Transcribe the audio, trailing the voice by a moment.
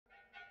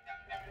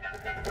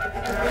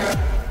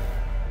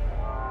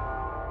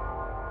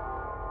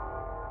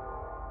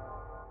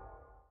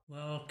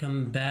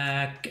Welcome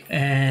back,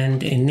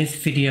 and in this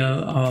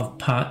video of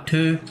part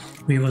 2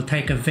 we will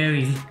take a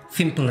very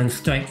simple and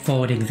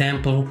straightforward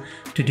example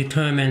to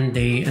determine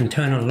the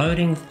internal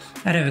loadings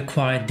at a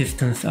required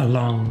distance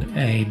along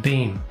a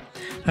beam.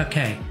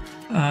 Okay,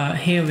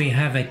 here we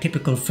have a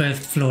typical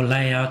first floor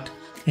layout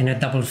in a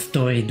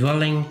double-story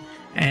dwelling,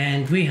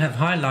 and we have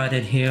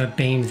highlighted here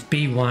beams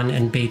B1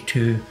 and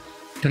B2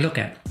 to look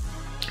at.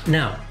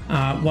 Now,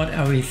 what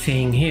are we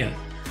seeing here?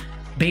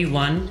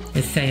 B1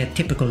 is, say, a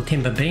typical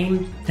timber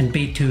beam, and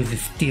B2 is a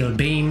steel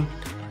beam,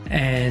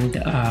 and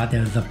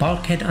there's a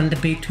bulkhead under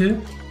B2.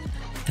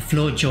 The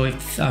floor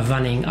joists are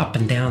running up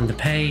and down the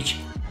page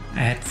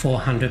at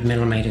 400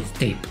 millimeters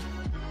deep.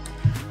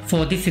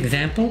 For this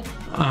example,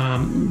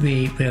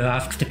 we were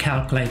asked to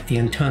calculate the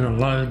internal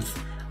loads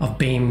of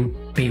beam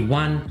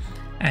B1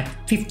 at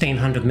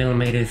 1500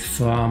 millimeters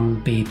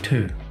from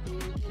B2.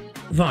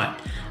 Right,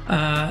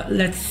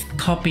 let's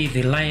copy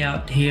the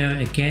layout here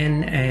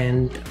again,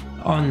 and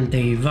on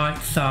the right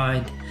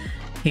side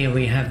here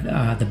we have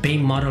the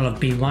beam model of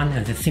B1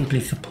 as a simply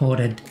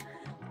supported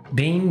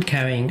beam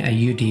carrying a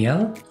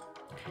UDL,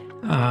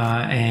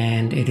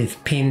 and it is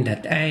pinned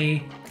at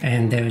A,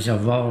 and there is a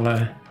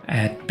roller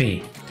at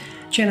B.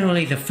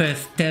 Generally, the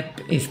first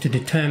step is to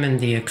determine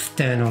the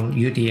external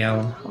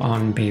UDL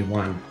on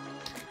B1.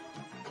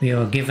 We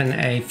are given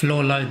a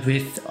floor load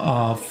width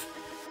of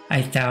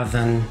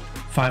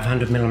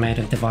 8,500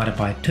 millimeters divided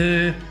by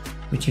 2,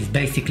 which is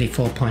basically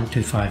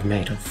 4.25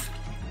 meters.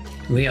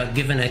 We are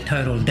given a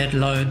total dead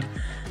load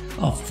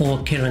of 4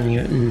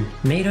 kilonewton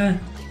meter,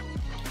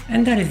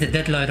 and that is the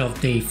dead load of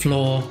the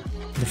floor,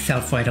 the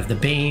self weight of the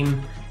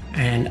beam,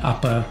 and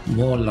upper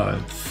wall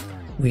loads.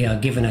 We are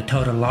given a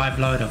total live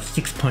load of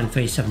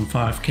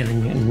 6.375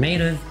 kilonewton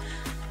meters,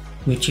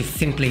 which is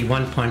simply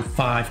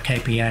 1.5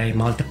 kPa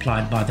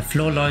multiplied by the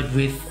floor load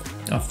width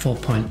of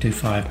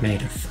 4.25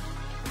 meters.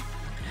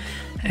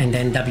 And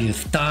then W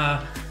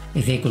star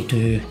is equal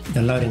to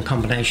the loading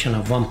combination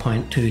of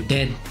 1.2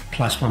 dead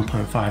plus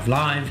 1.5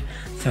 live,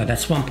 so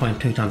that's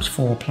 1.2 times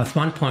 4 plus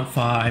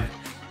 1.5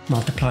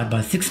 multiplied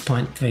by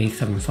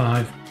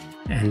 6.375,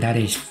 and that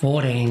is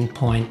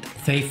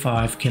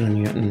 14.35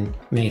 kilonewton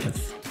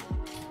meters.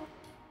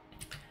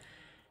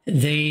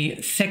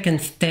 The second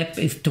step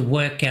is to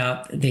work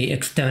out the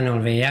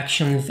external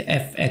reactions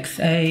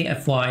Fxa,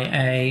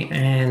 Fya,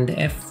 and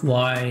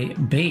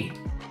Fyb.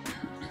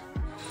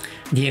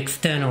 The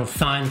external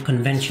sign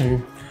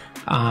convention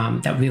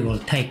that we will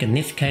take in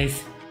this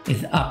case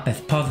is up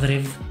as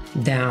positive,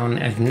 down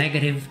as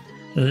negative,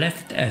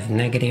 left as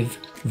negative,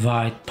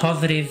 right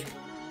positive.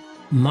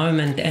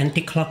 Moment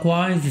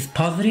anti-clockwise is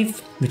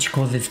positive, which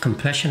causes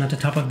compression at the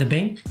top of the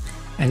beam,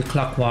 and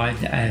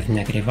clockwise as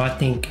negative. I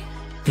think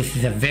this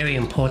is a very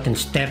important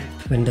step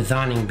when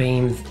designing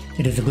beams.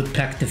 It is a good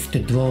practice to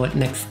draw it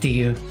next to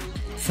you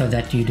so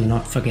that you do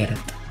not forget it.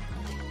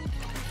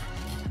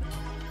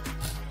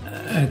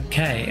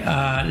 Okay,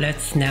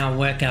 let's now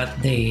work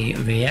out the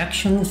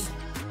reactions.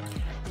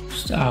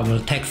 So I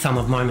will take sum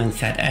of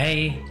moments at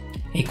A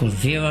equals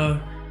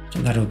 0,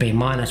 so that will be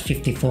minus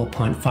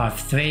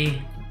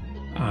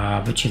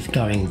 54.53, which is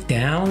going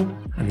down,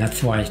 and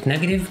that's why it's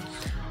negative,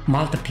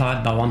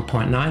 multiplied by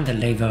 1.9, the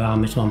lever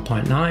arm is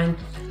 1.9,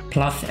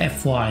 plus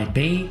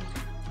Fyb,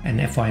 and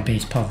Fyb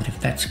is positive,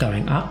 that's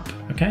going up,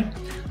 okay,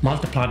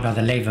 multiplied by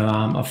the lever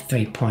arm of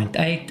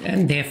 3.8,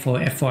 and therefore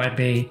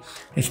Fyb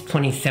is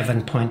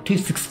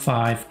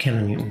 27.265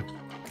 kilonewton.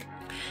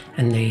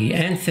 And the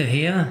answer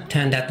here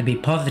turned out to be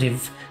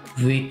positive,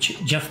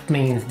 which just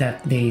means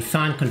that the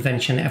sign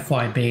convention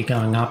Fyb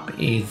going up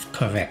is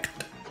correct.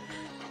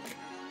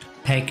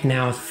 Take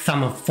now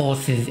sum of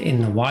forces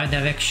in the y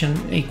direction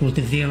equal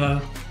to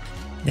 0,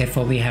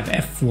 therefore we have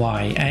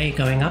Fya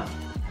going up,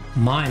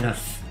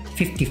 minus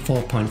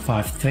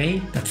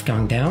 54.53, that's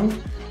going down,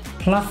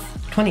 plus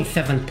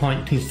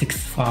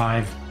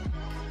 27.265,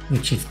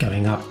 which is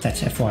going up,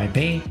 that's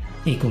Fyb,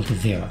 equal to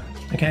 0.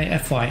 Okay,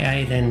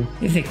 Fya then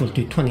is equal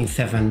to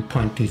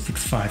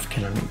 27.265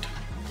 kilonewton.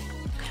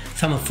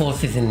 Sum of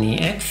forces in the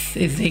x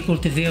is equal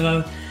to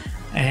 0,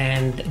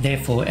 and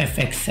therefore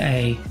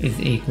Fxa is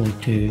equal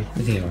to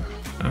 0.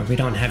 We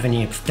don't have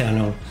any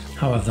external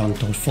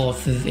horizontal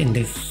forces in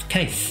this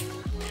case.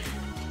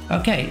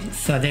 Okay,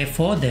 so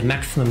therefore the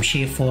maximum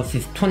shear force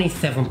is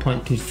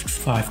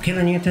 27.265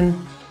 kilonewton,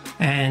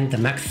 and the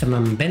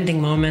maximum bending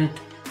moment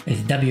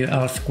is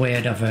WL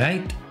squared over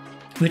 8,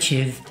 which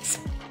is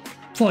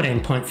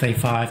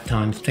 14.35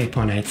 times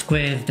 3.8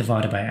 squares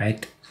divided by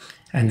 8,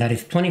 and that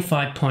is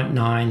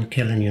 25.9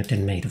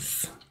 kilonewton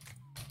meters.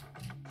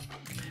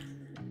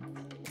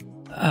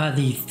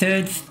 The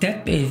third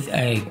step is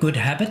a good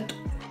habit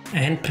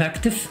and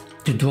practice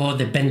to draw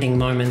the bending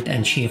moment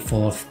and shear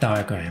force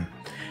diagram.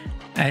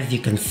 As you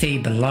can see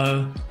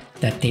below,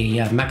 that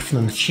the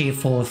maximum shear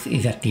force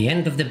is at the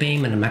end of the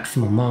beam and the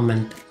maximum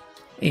moment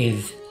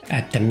is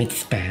at the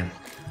midspan.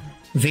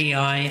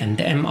 VI and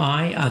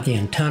MI are the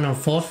internal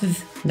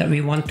forces that we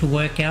want to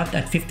work out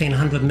at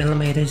 1500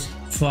 millimeters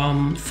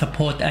from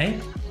support A.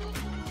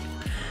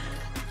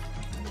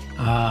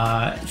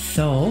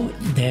 So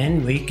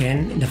then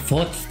the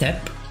fourth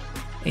step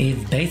is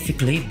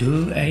basically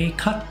do a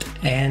cut,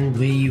 and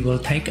we will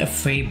take a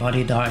free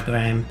body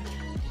diagram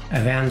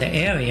around the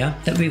area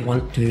that we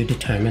want to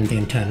determine the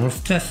internal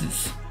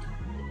stresses.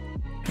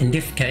 In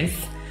this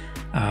case,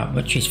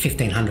 which is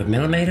 1500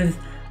 millimeters,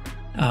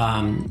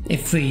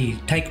 if we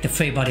take the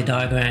free body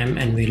diagram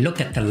and we look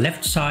at the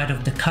left side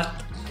of the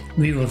cut,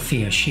 we will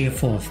see a shear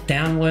force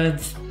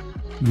downwards,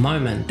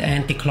 moment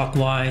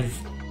anti-clockwise,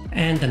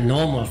 and a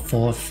normal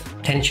force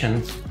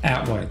tension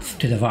outwards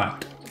to the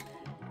right.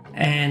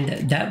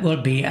 And that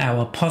will be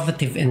our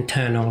positive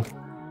internal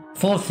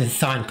forces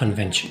sign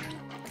convention.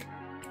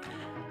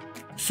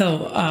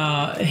 So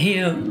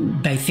here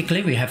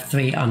basically we have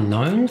three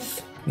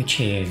unknowns,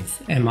 which is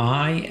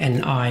MI,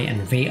 NI,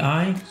 and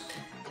VI.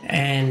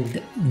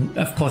 And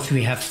of course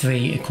we have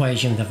three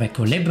equations of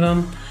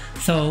equilibrium,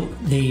 so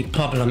the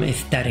problem is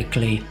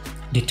statically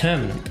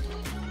determinate.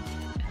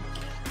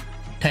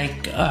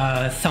 Take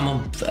now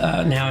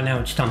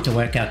it's time to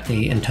work out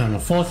the internal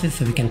forces,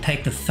 so we can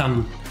take the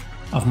sum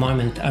of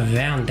moment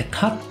around the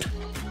cut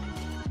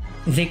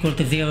is equal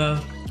to 0,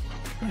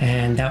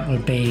 and that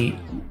will be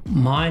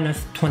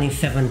minus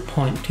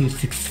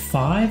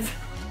 27.265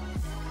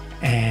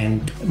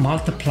 and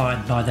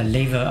multiplied by the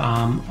lever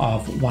arm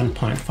of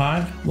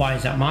 1.5. Why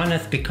is that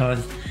minus?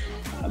 Because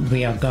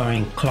we are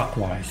going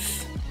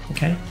clockwise,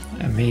 okay?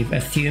 And we've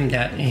assumed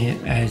that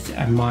as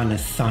a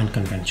minus sign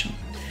convention.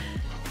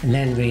 And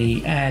then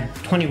we add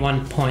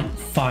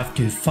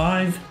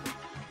 21.525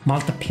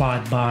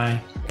 multiplied by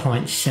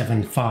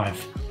 0.75,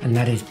 and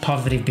that is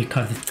positive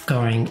because it's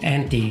going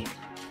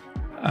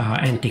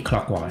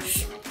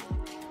anti-clockwise.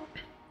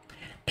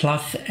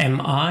 Plus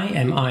MI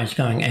is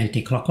going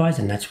anti-clockwise,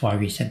 and that's why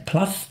we said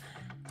plus.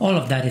 All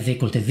of that is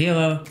equal to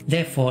 0,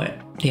 therefore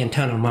the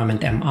internal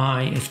moment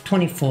MI is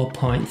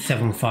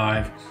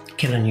 24.75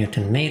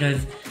 kilonewton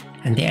meters,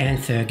 and the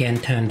answer again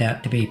turned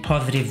out to be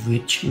positive,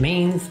 which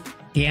means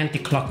the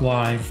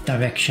anti-clockwise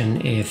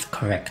direction is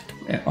correct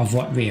of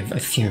what we have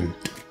assumed.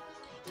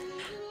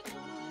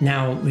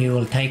 Now we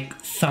will take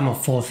sum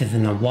of forces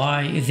in the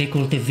Y is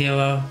equal to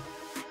 0.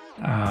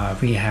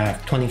 We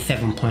have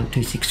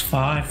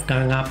 27.265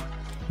 going up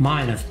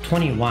minus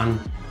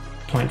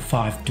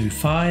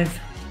 21.525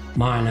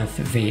 minus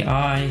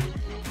VI.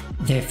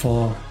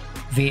 Therefore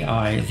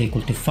VI is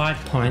equal to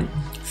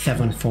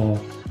 5.74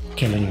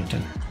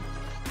 kilonewton.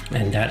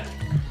 And that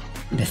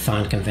the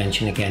sign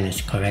convention again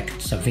is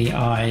correct, so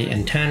VI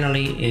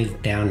internally is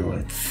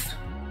downwards.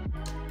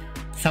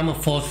 Sum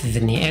of forces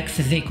in the X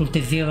is equal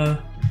to 0,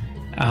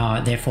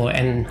 therefore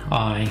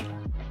NI,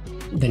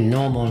 the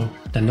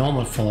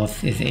normal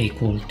force, is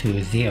equal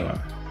to 0.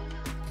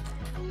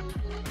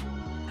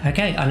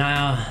 Okay, and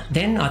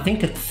then I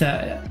think it's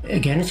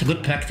again it's a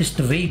good practice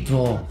to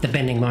redraw the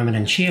bending moment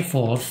and shear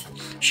force,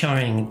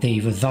 showing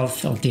the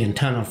results of the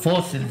internal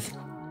forces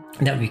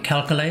that we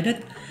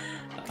calculated.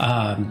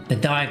 The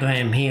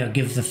diagram here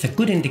gives us a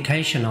good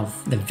indication of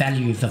the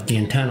values of the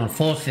internal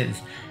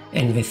forces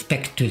in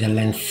respect to the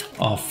length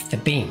of the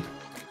beam.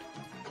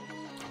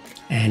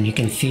 And you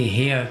can see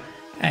here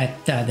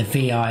at the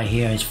VI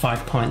here is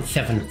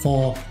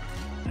 5.74,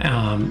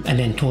 and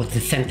then towards the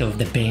center of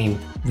the beam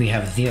we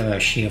have 0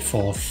 shear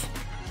force.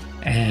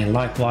 And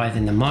likewise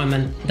in the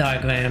moment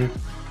diagram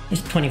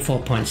is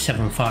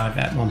 24.75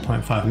 at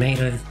 1.5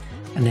 meters,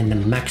 and then the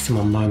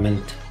maximum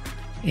moment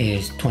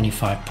is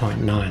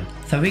 25.9.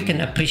 So we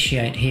can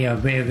appreciate here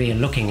where we are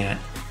looking at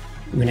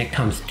when it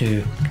comes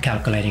to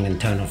calculating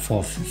internal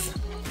forces.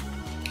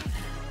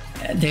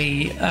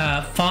 The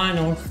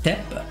final step,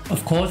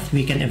 of course,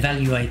 we can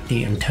evaluate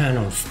the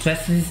internal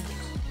stresses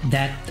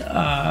that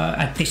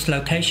at this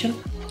location,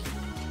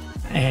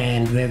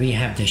 and where we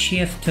have the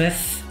shear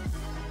stress,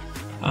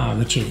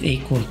 which is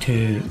equal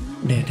to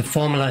the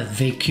formula is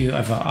VQ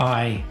over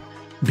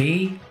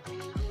IB.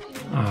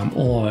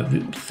 Or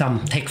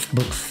some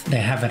textbooks they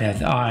have it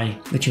as I,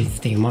 which is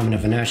the moment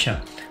of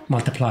inertia,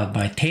 multiplied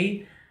by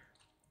T.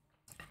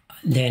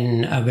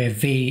 Then where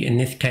V in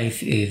this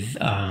case is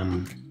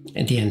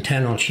the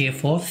internal shear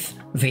force,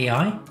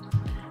 VI,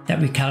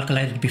 that we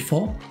calculated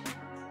before.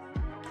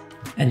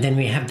 And then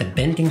we have the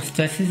bending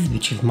stresses,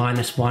 which is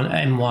minus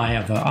 1 My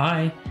over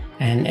I,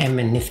 and M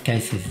in this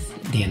case is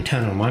the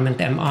internal moment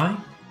MI.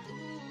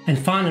 And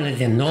finally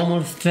the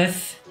normal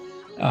stress,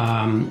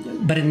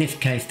 but in this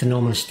case the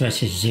normal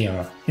stress is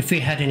 0. If we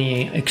had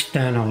any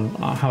external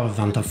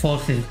horizontal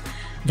forces,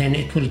 then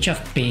it will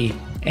just be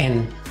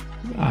N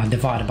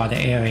divided by the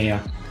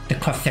area, the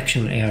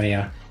cross-sectional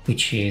area,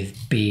 which is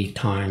B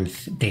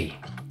times D.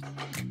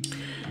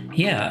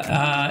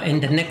 In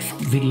the next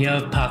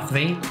video, part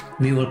 3,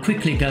 we will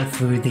quickly go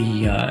through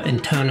the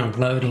internal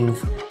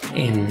loadings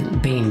in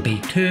beam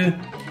B2.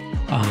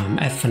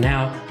 As for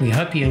now, we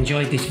hope you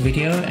enjoyed this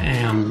video.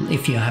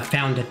 If you have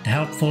found it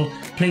helpful,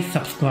 please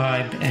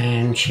subscribe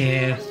and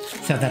share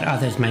so that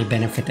others may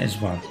benefit as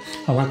well.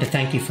 I want to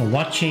thank you for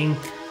watching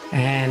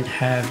and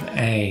have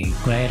a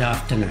great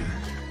afternoon.